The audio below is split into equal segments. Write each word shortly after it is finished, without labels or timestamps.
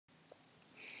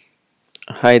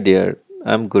Hi there,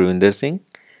 I'm Gurvinder Singh,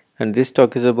 and this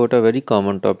talk is about a very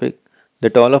common topic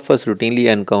that all of us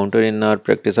routinely encounter in our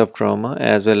practice of trauma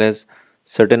as well as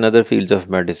certain other fields of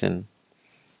medicine.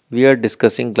 We are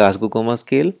discussing Glasgow Coma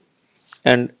Scale,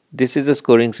 and this is a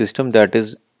scoring system that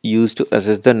is used to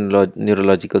assess the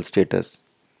neurological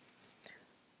status.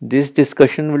 This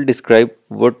discussion will describe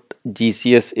what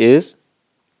GCS is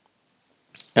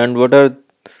and what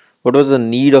was the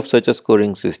need of such a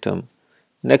scoring system.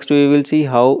 Next, we will see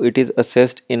how it is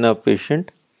assessed in a patient.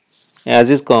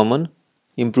 As is common,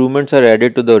 improvements are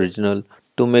added to the original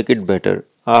to make it better.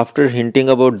 After hinting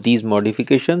about these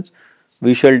modifications,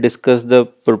 we shall discuss the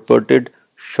purported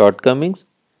shortcomings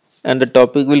and the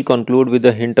topic will conclude with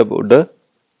a hint about the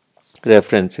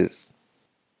references.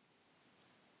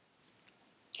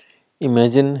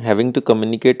 Imagine having to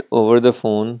communicate over the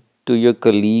phone to your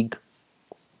colleague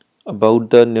about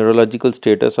the neurological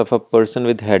status of a person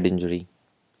with head injury.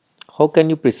 How can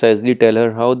you precisely tell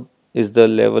her how is the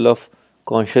level of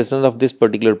consciousness of this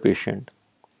particular patient?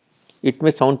 It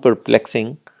may sound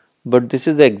perplexing, but this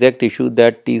is the exact issue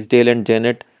that Teasdale and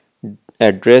Janet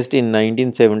addressed in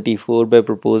 1974 by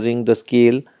proposing the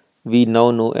scale we now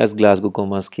know as Glasgow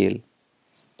Coma Scale.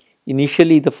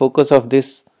 Initially, the focus of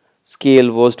this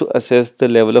scale was to assess the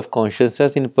level of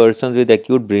consciousness in persons with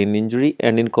acute brain injury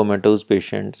and in comatose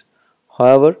patients.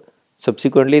 However,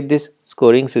 subsequently, this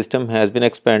scoring system has been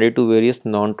expanded to various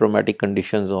non traumatic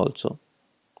conditions also.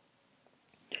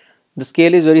 The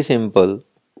scale is very simple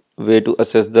way to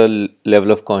assess the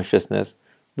level of consciousness.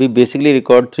 We basically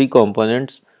record three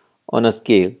components on a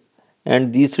scale,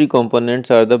 and these three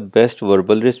components are the best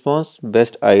verbal response,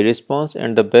 best eye response,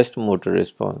 and the best motor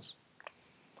response.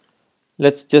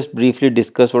 Let's just briefly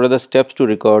discuss what are the steps to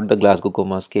record the Glasgow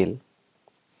Coma Scale.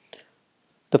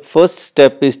 The first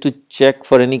step is to check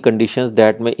for any conditions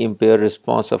that may impair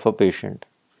response of a patient.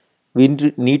 We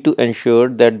need to ensure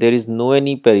that there is no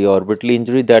any periorbital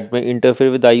injury that may interfere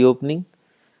with eye opening.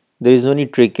 There is no any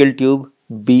tracheal tube,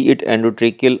 be it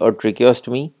endotracheal or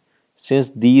tracheostomy, since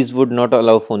these would not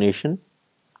allow phonation.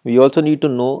 We also need to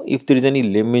know if there is any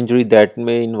limb injury that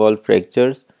may involve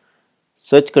fractures.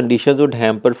 Such conditions would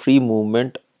hamper free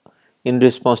movement in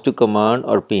response to command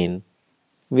or pain.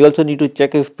 We also need to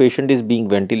check if patient is being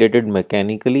ventilated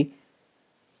mechanically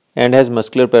and has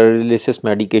muscular paralysis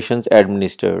medications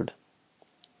administered.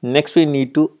 Next, we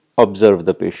need to observe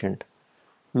the patient.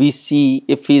 We see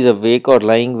if he is awake or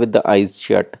lying with the eyes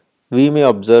shut. We may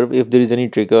observe if there is any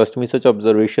tracheostomy. Such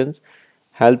observations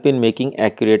help in making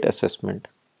accurate assessment.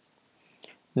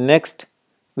 Next,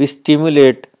 we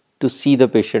stimulate to see the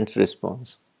patient's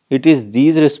response. It is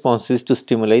these responses to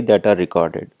stimuli that are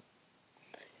recorded.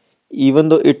 Even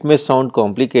though it may sound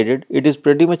complicated, it is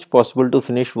pretty much possible to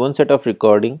finish one set of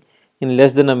recording in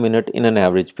less than a minute in an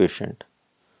average patient.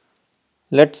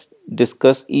 Let's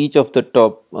discuss each of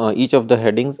the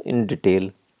headings in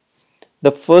detail.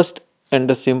 The first and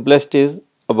the simplest is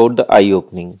about the eye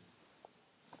opening.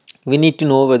 We need to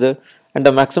know whether, and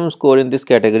the maximum score in this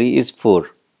category is 4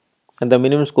 and the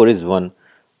minimum score is 1.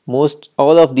 Most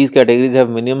all of these categories have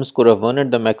minimum score of 1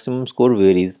 and the maximum score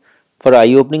varies. For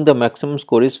eye opening, the maximum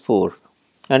score is 4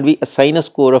 and we assign a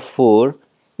score of 4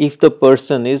 if the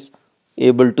person is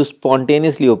able to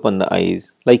spontaneously open the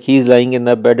eyes, like he is lying in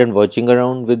the bed and watching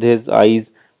around with his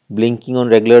eyes blinking on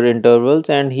regular intervals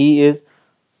and he is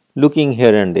looking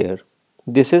here and there.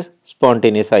 This is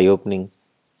spontaneous eye opening.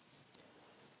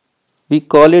 We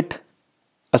call it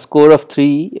a score of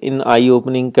 3 in eye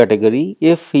opening category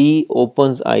if he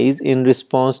opens eyes in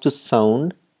response to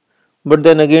sound but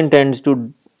then again tends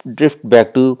to drift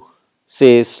back to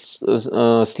say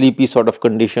sleepy sort of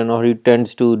condition or he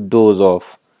tends to doze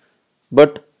off.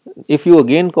 But if you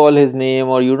again call his name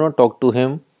or you don't talk to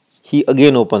him, he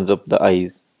again opens up the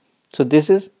eyes. So this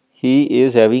is he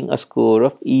is having a score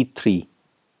of E3.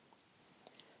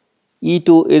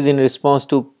 E2 is in response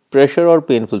to pressure or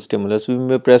painful stimulus. We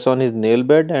may press on his nail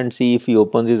bed and see if he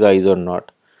opens his eyes or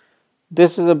not.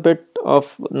 This is a bit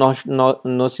of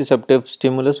nociceptive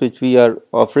stimulus which we are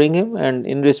offering him, and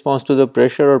in response to the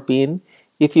pressure or pain,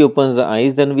 if he opens the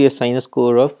eyes, then we assign a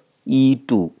score of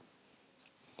E2.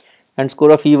 And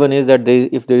score of E1 is that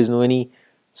if there is no any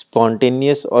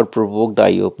spontaneous or provoked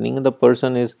eye opening, the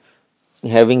person is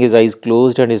having his eyes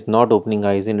closed and is not opening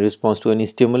eyes in response to any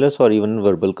stimulus or even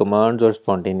verbal commands or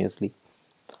spontaneously.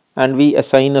 And we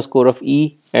assign a score of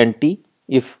E and T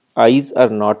if eyes are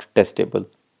not testable.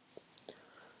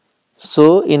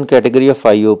 So in category of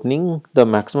eye opening, the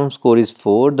maximum score is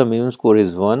 4, the minimum score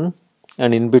is 1,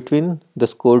 and in between the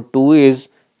score 2 is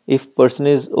if person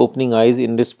is opening eyes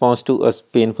in response to a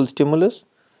painful stimulus,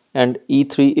 and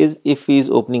E3 is if he is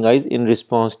opening eyes in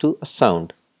response to a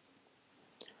sound.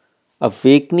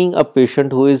 Awakening a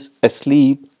patient who is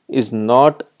asleep is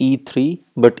not E3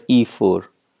 but E4,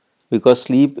 because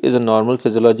sleep is a normal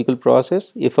physiological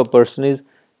process. If a person is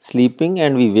sleeping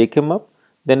and we wake him up,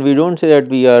 then we don't say that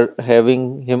we are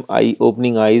having him eye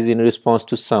opening eyes in response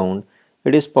to sound.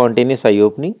 It is spontaneous eye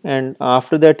opening, and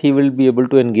after that he will be able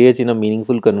to engage in a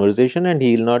meaningful conversation, and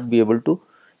he'll not be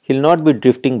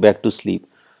drifting back to sleep.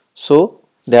 So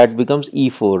that becomes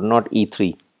E4, not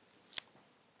E3.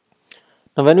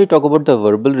 Now when we talk about the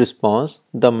verbal response,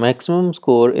 the maximum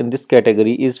score in this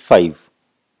category is 5,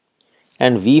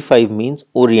 and V5 means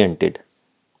oriented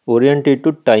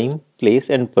to time, place,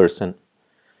 and person.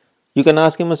 You can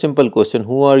ask him a simple question: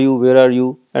 who are you, where are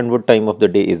you, and what time of the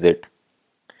day is it,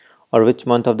 or which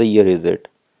month of the year is it.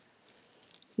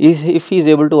 If he is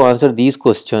able to answer these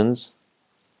questions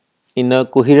in a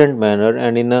coherent manner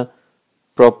and in a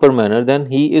proper manner,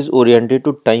 then he is oriented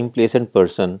to time, place, and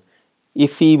person.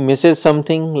 If he misses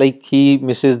something, like he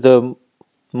misses the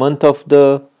month of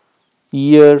the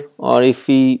year, or if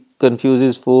he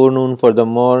confuses forenoon for the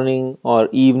morning or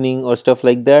evening or stuff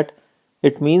like that,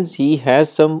 it means he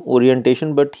has some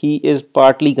orientation but he is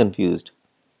partly confused.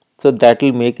 So that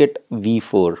will make it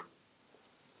V4.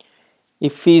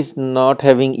 If he's not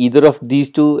having either of these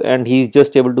two and he's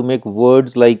just able to make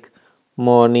words like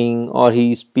morning, or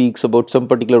he speaks about some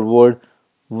particular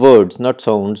words, not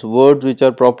sounds, words which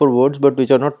are proper words but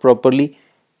which are not properly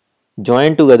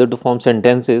joined together to form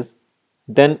sentences,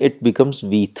 then it becomes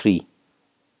V3.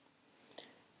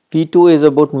 V2 is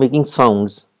about making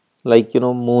sounds like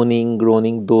moaning,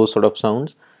 groaning, those sort of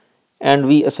sounds, and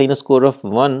we assign a score of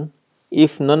 1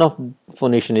 if none of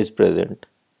phonation is present.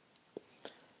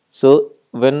 So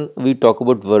when we talk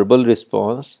about verbal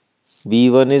response,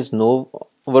 V1 is no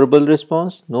verbal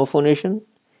response, no phonation.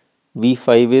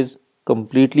 V5 is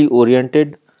completely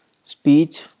oriented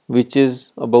speech, which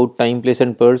is about time, place,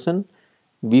 and person.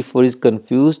 V4 is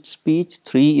confused speech,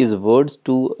 3 is words,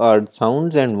 2 are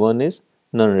sounds, and 1 is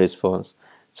non-response.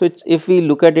 So if we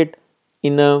look at it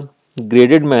in a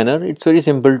graded manner, it's very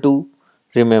simple to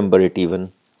remember it even.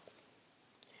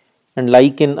 And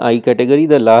like in I category,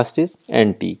 the last is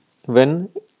NT, when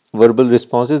verbal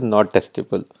response is not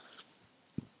testable.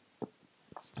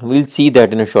 We'll see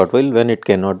that in a short while when it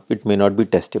may not be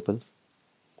testable.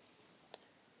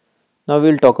 Now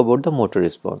we'll talk about the motor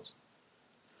response.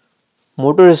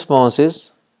 Motor response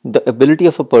is the ability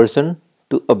of a person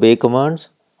to obey commands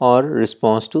or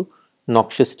response to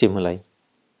noxious stimuli.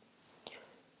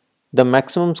 The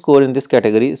maximum score in this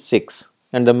category is 6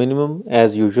 and the minimum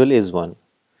as usual is 1.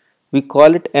 We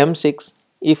call it M6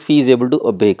 if he is able to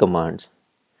obey commands.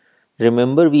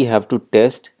 Remember, we have to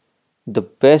test the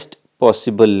best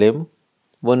possible limb,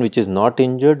 one which is not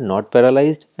injured, not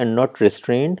paralyzed, and not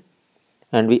restrained,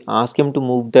 and we ask him to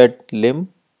move that limb,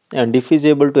 and if he is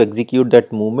able to execute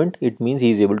that movement, it means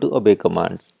he is able to obey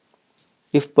commands.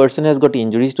 If person has got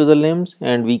injuries to the limbs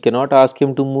and we cannot ask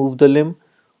him to move the limb,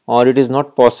 or it is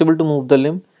not possible to move the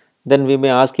limb, then we may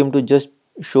ask him to just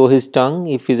show his tongue.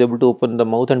 If he is able to open the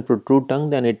mouth and protrude tongue,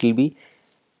 then it will be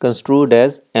construed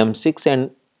as M6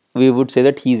 and we would say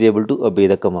that he is able to obey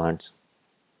the commands.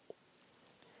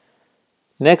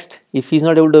 Next, if he is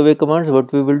not able to obey commands,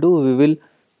 what we will do? We will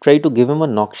try to give him a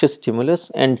noxious stimulus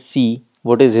and see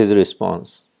what is his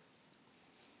response.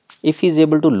 If he is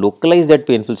able to localize that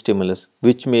painful stimulus,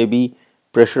 which may be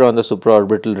pressure on the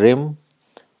supraorbital rim,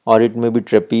 or it may be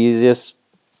trapezius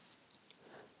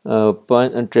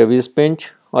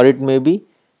pinch, or it may be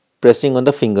pressing on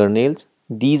the fingernails,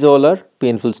 these all are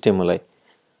painful stimuli.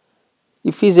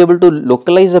 If he is able to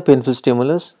localize the painful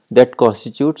stimulus, that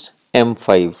constitutes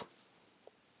M5.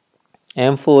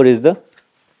 M4 is the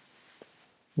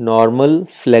normal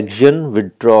flexion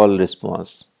withdrawal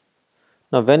response.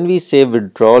 Now when we say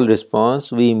withdrawal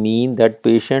response, we mean that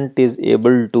patient is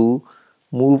able to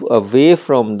move away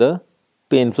from the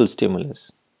painful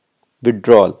stimulus.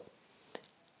 Withdrawal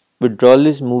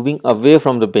is moving away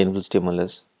from the painful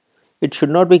stimulus. It should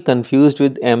not be confused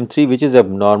with M3, which is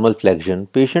abnormal flexion.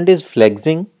 Patient is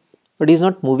flexing but he is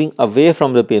not moving away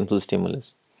from the painful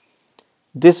stimulus.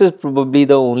 This is probably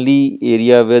the only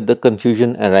area where the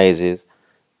confusion arises.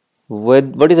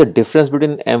 What is the difference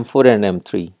between M4 and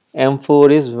M3?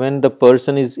 M4 is when the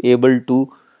person is able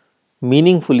to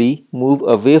meaningfully move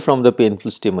away from the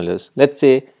painful stimulus. Let's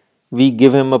say we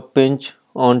give him a pinch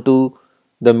onto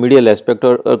the medial aspect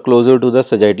or closer to the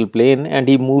sagittal plane, and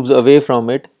he moves away from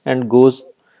it and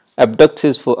abducts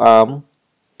his arm,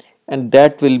 and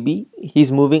that will be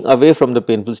he's moving away from the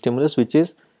painful stimulus, which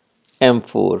is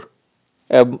M4.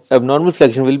 Abnormal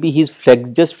flexion will be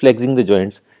just flexing the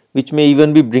joints. which may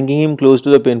even be bringing him close to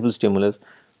the painful stimulus,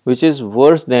 which is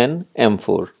worse than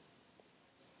M4.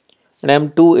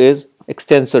 And M2 is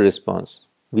extensor response.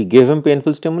 We give him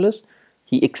painful stimulus,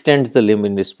 he extends the limb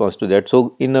in response to that.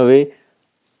 So, in a way,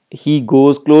 he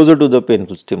goes closer to the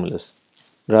painful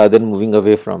stimulus rather than moving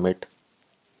away from it.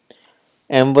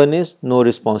 M1 is no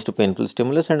response to painful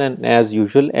stimulus, and as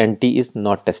usual, NT is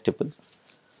not testable.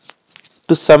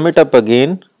 To sum it up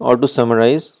again or to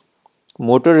summarize,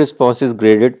 motor response is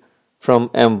graded from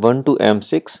M1 to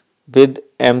M6, with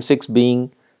M6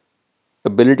 being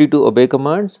ability to obey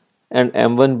commands and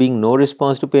M1 being no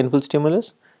response to painful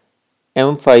stimulus.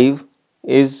 M5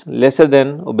 is lesser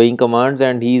than obeying commands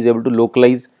and he is able to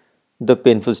localize the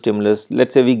painful stimulus.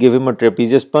 Let's say we give him a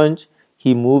trapezius punch,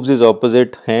 he moves his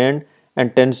opposite hand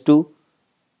and tends to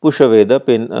push away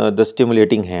the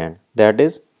stimulating hand. That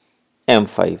is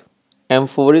M5.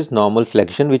 M4 is normal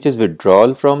flexion, which is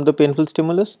withdrawal from the painful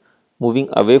stimulus, moving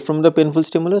away from the painful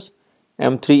stimulus.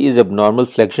 M3 is abnormal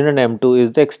flexion and M2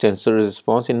 is the extensor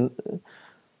response in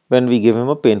when we give him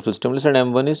a painful stimulus, and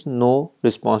M1 is no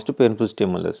response to painful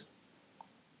stimulus.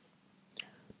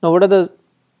 Now, what are the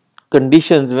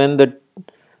conditions when the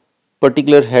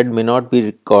particular head may not be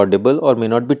recordable or may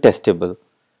not be testable?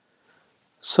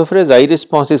 So far as eye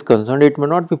response is concerned, it may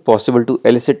not be possible to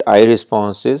elicit eye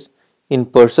responses in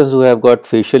persons who have got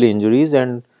facial injuries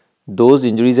and those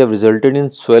injuries have resulted in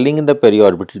swelling in the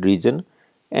periorbital region,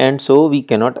 and so we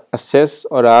cannot assess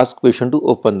or ask patient to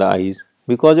open the eyes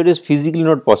because it is physically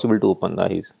not possible to open the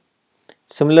eyes.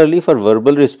 Similarly, for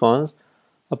verbal response,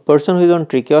 a person who is on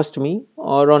tracheostomy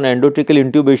or on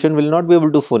endotracheal intubation will not be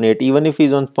able to phonate even if he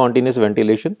is on spontaneous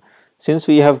ventilation, since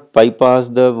we have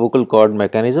bypassed the vocal cord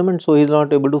mechanism and so he is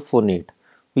not able to phonate.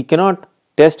 We cannot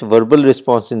test verbal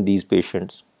response in these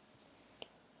patients.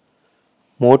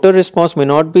 Motor response may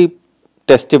not be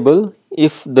testable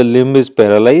if the limb is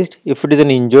paralyzed, if it is an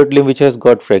injured limb which has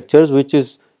got fractures, which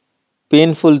is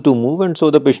painful to move and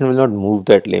so the patient will not move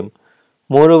that limb.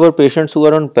 Moreover, patients who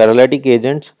are on paralytic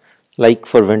agents like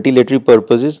for ventilatory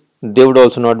purposes, they would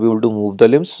also not be able to move the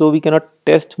limbs, so we cannot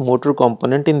test motor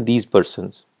component in these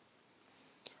persons.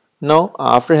 Now,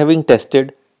 after having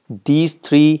tested these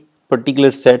three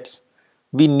particular sets,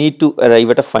 we need to arrive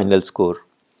at a final score.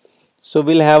 So,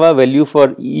 we'll have a value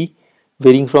for E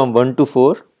varying from 1 to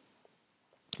 4,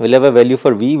 we'll have a value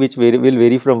for V which will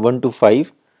vary from 1 to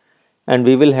 5, and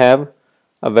we will have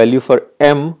a value for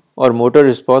M or motor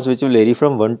response which will vary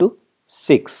from 1 to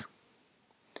 6.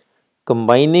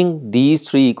 Combining these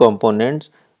three components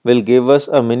will give us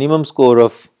a minimum score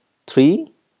of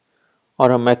 3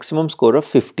 or a maximum score of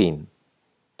 15.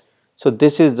 So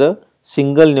this is the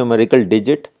single numerical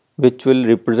digit which will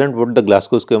represent what the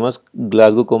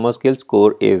Glasgow Coma Scale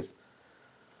score is.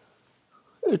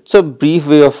 It's a brief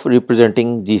way of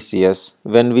representing GCS.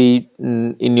 When we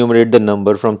enumerate the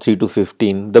number from 3 to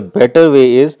 15, the better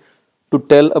way is to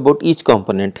tell about each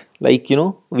component. Like,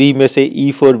 we may say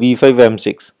E4, V5,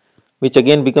 M6, which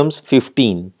again becomes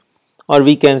 15. Or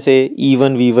we can say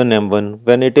E1, V1, M1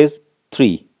 when it is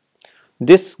 3.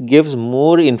 This gives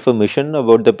more information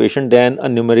about the patient than a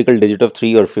numerical digit of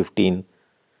 3 or 15.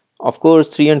 Of course,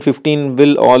 3 and 15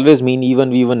 will always mean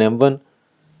E1, V1, M1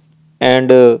 and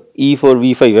E4,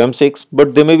 V5, M6,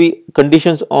 but there may be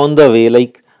conditions on the way,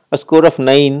 like a score of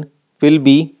 9 will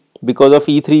be because of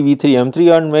E3, V3,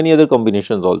 M3 and many other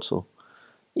combinations also.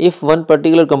 If one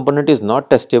particular component is not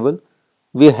testable,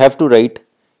 we have to write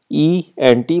E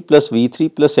and T plus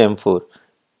V3 plus M4,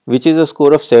 which is a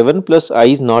score of 7 plus I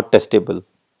is not testable.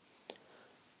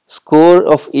 Score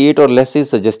of 8 or less is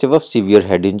suggestive of severe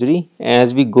head injury.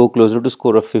 As we go closer to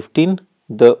score of 15,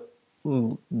 the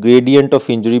gradient of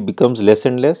injury becomes less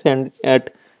and less, and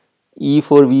at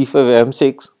E4, V5,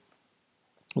 M6,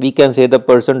 we can say the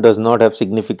person does not have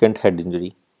significant head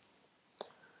injury.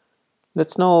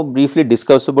 Let's now briefly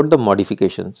discuss about the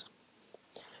modifications.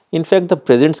 In fact, the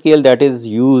present scale that is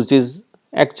used is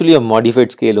actually a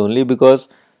modified scale only because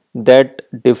that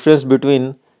difference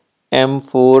between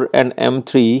M4 and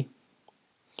M3,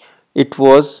 it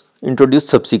was introduced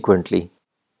subsequently.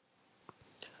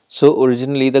 So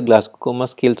originally the Glasgow Coma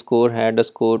Scale score had a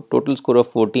total score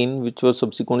of 14, which was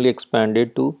subsequently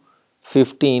expanded to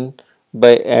 15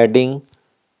 by adding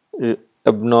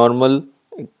abnormal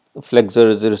flexor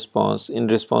response in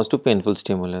response to painful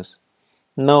stimulus.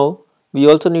 Now we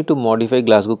also need to modify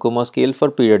Glasgow Coma Scale for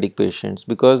pediatric patients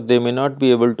because they may not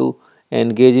be able to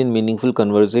engage in meaningful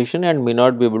conversation and may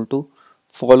not be able to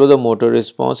follow the motor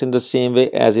response in the same way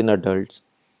as in adults.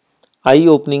 Eye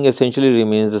opening essentially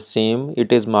remains the same,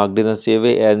 it is marked in the same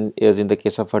way as in the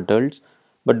case of adults,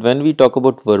 but when we talk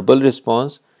about verbal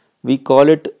response, we call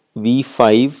it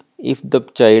V5 if the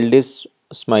child is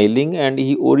smiling and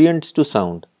he orients to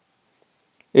sound.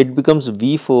 It becomes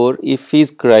V4 if he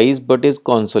cries but is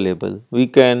consolable. We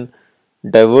can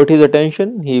divert his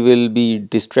attention, he will be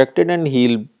distracted and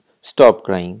he'll stop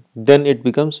crying. Then it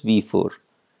becomes V4.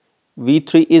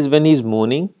 V3 is when he's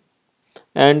moaning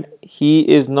and he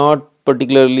is not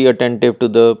particularly attentive to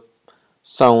the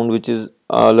sound which is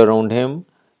all around him.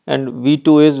 And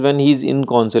V2 is when he is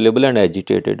inconsolable and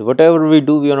agitated. Whatever we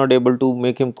do, we are not able to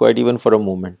make him quiet even for a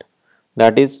moment.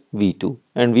 That is V2.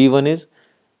 And V1 is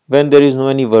when there is no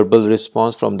any verbal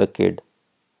response from the kid.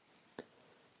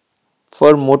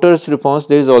 For motor response,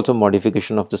 there is also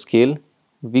modification of the scale.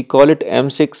 We call it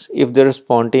M6 if there are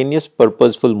spontaneous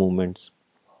purposeful movements.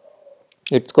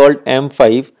 It's called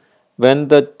M5 when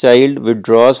the child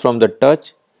withdraws from the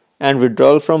touch, and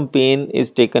withdrawal from pain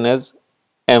is taken as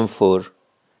M4.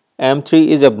 M3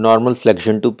 is abnormal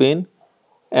flexion to pain,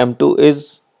 M2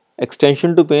 is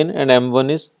extension to pain, and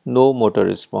M1 is no motor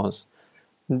response.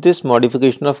 This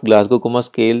modification of Glasgow Coma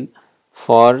Scale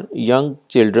for young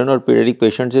children or pediatric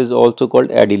patients is also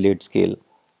called Adelaide scale.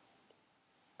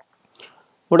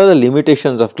 What are the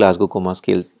limitations of Glasgow Coma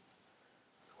Scales?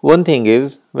 One thing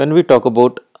is, when we talk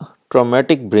about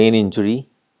traumatic brain injury,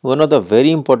 one of the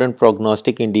very important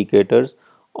prognostic indicators,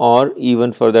 or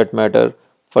even for that matter,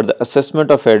 for the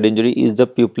assessment of head injury, is the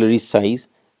pupillary size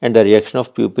and the reaction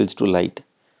of pupils to light.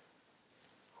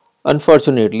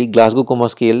 Unfortunately, Glasgow Coma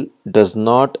Scale does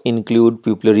not include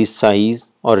pupillary size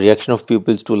or reaction of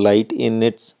pupils to light in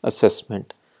its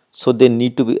assessment, so they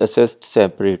need to be assessed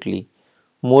separately.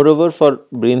 Moreover, for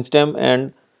brainstem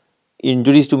and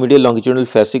injuries to medial longitudinal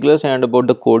fasciculus and about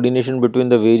the coordination between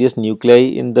the various nuclei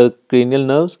in the cranial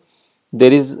nerves,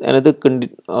 there is another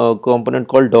component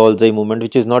called Doll's eye movement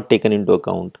which is not taken into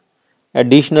account.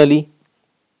 Additionally,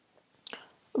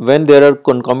 when there are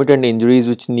concomitant injuries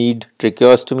which need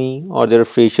tracheostomy, or there are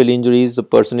facial injuries, the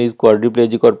person is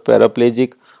quadriplegic or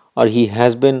paraplegic, or he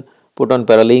has been put on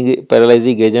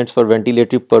paralyzing agents for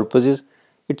ventilatory purposes,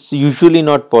 it's usually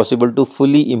not possible to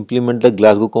fully implement the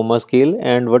Glasgow Coma Scale,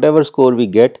 and whatever score we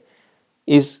get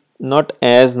is not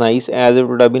as nice as it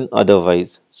would have been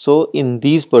otherwise. So in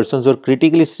these persons who are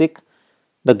critically sick,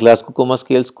 the Glasgow Coma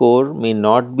Scale score may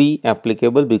not be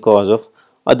applicable because of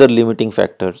other limiting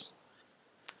factors.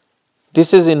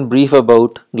 This is in brief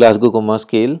about Glasgow Coma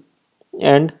Scale,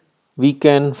 and we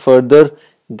can further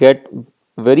get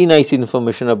very nice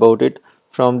information about it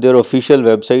from their official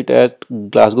website at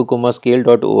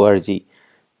glasgowcomascale.org.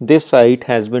 This site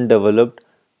has been developed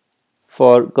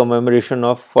for commemoration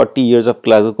of 40 years of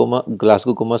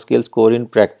Glasgow Coma Scale score in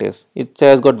practice. It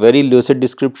has got very lucid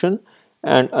description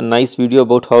and a nice video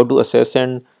about how to assess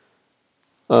and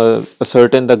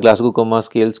ascertain the Glasgow Coma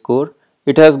Scale score.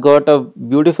 It has got a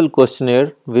beautiful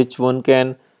questionnaire which one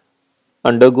can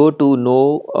undergo to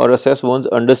know or assess one's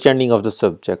understanding of the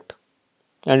subject,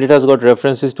 and it has got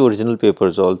references to original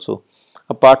papers also.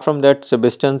 Apart from that,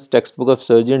 Sebastian's textbook of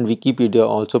surgery and Wikipedia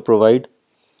also provide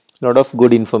a lot of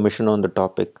good information on the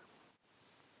topic.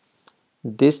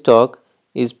 This talk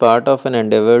is part of an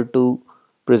endeavor to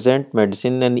present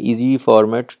medicine in an easy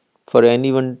format for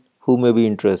anyone who may be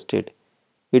interested.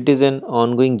 It is an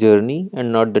ongoing journey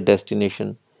and not the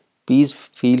destination. Please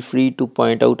feel free to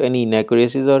point out any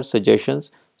inaccuracies or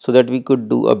suggestions so that we could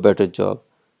do a better job.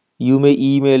 You may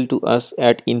email to us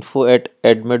at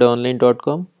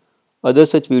info@edmedonline.com. Other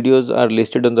such videos are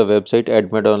listed on the website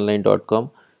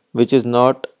edmedonline.com, which is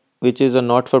a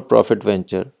not for profit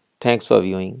venture. Thanks for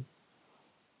viewing.